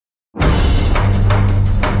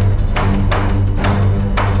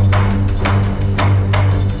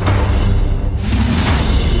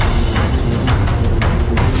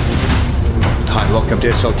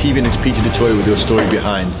JSL TV, and it's Peter de Toit with your story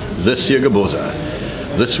behind The Siyagobhoza.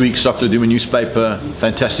 This week's Soccer Duma newspaper,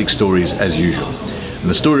 fantastic stories as usual. And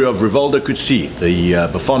the story of Rivaldo Coetzee, the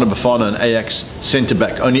Bafana and Ajax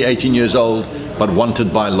centre-back, only 18 years old, but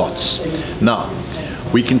wanted by lots. Now,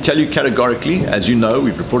 we can tell you categorically, as you know,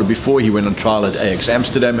 we've reported before, he went on trial at Ajax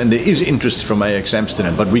Amsterdam, and there is interest from Ajax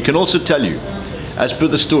Amsterdam, but we can also tell you, as per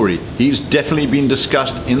the story, he's definitely been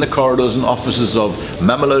discussed in the corridors and offices of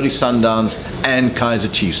Mamelodi Sundowns and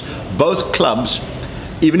Kaizer Chiefs. Both clubs,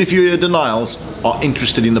 even if you hear denials, are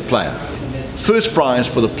interested in the player. First prize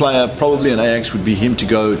for the player, probably in Ajax, would be him to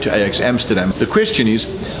go to Ajax Amsterdam. The question is,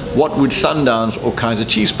 what would Sundowns or Kaizer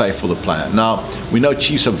Chiefs pay for the player? Now, we know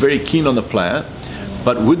Chiefs are very keen on the player,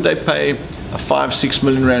 but would they pay a 5-6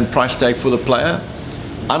 million rand price tag for the player?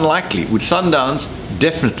 Unlikely. With Sundowns,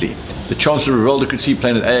 definitely. The chances of Rivaldo Coetzee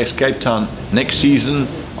playing at Ajax Cape Town next season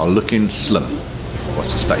are looking slim.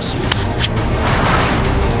 Watch the space.